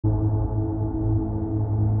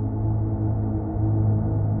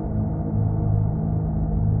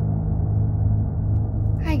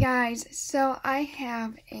guys, so I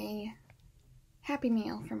have a happy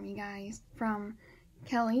mail from you guys from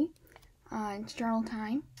Kelly. It's journal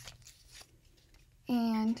time,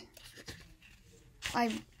 and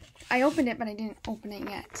I opened it, but I didn't open it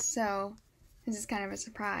yet, so this is kind of a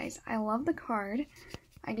surprise. I love the card.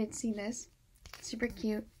 I did see this. Super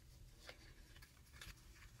cute.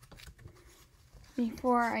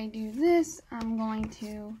 Before I do this, I'm going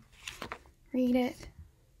to read it.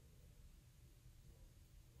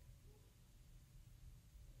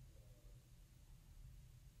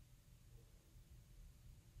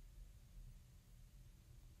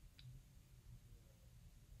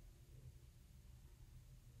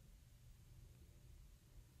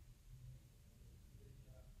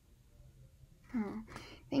 Oh,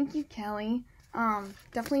 thank you, Kelly.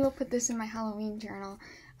 Definitely will put this in my Halloween journal.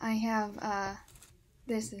 I have,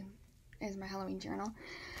 this is my Halloween journal.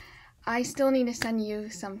 I still need to send you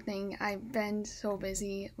something. I've been so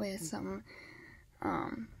busy with some,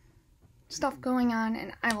 stuff going on,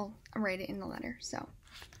 and I will write it in the letter. So,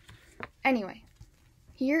 anyway,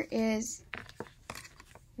 here is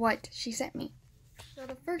what she sent me. So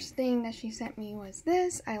the first thing that she sent me was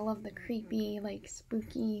this. I love the creepy, like,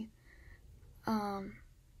 spooky,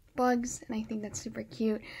 bugs, and I think that's super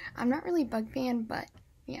cute. I'm not really a bug fan, but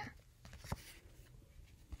yeah.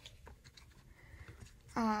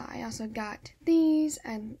 I also got these,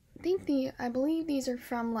 and I believe these are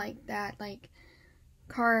from like that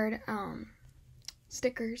card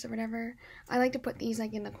stickers or whatever. I like to put these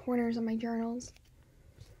like in the corners of my journals.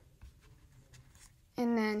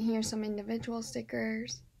 And then here's some individual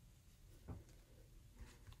stickers.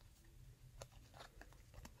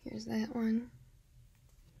 Here's that one.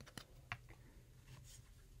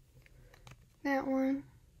 That one.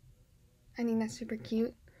 I think that's super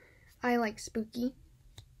cute. I like spooky.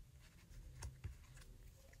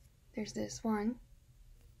 There's this one.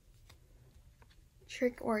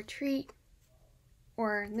 Trick or treat.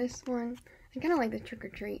 Or this one. I kind of like the trick or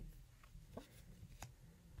treat.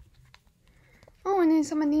 Oh, and then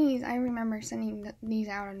some of these. I remember sending these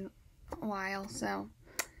out in a while, so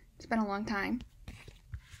it's been a long time.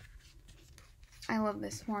 I love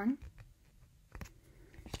this one.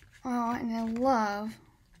 Oh, and I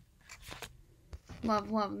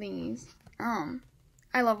love these.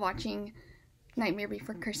 I love watching Nightmare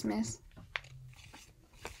Before Christmas.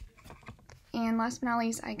 And last but not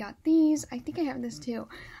least, I got these. I think I have this too.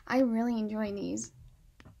 I really enjoy these.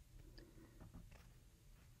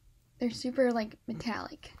 They're super like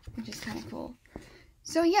metallic, which is kind of cool.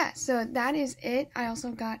 So yeah, so that is it. I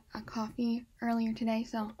also got a coffee earlier today,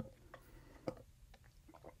 so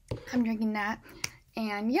I'm drinking that.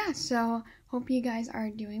 And yeah, so hope you guys are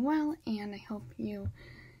doing well, and I hope you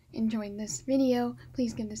enjoyed this video.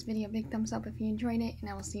 Please give this video a big thumbs up if you enjoyed it, and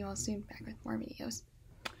I will see you all soon back with more videos.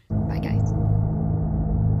 Bye guys.